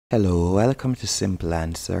Hello, welcome to Simple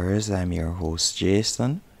Answers. I'm your host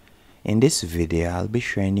Jason. In this video, I'll be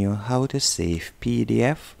showing you how to save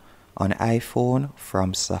PDF on iPhone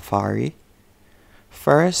from Safari.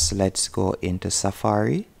 First, let's go into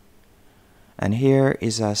Safari. And here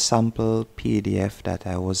is a sample PDF that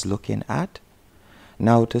I was looking at.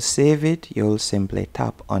 Now to save it, you'll simply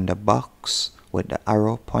tap on the box with the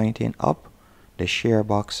arrow pointing up, the share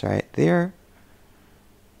box right there.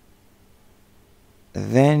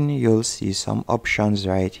 Then you'll see some options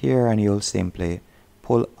right here and you'll simply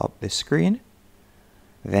pull up the screen.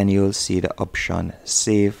 Then you'll see the option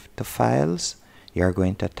Save to Files. You're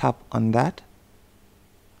going to tap on that.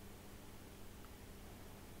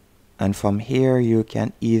 And from here you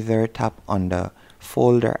can either tap on the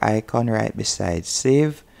folder icon right beside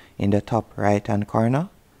Save in the top right hand corner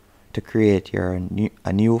to create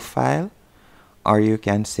a new file, or you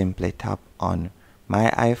can simply tap on My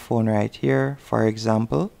iPhone right here, for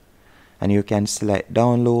example, and you can select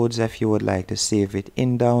Downloads if you would like to save it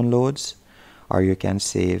in Downloads, or you can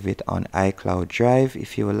save it on iCloud Drive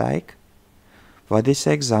if you like. For this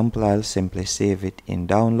example, I'll simply save it in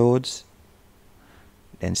Downloads,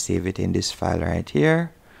 then save it in this file right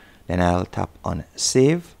here. Then I'll tap on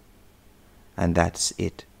Save, and that's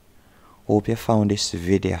it. Hope you found this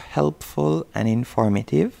video helpful and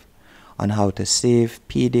informative on how to save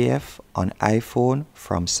PDF on iPhone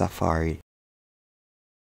from Safari.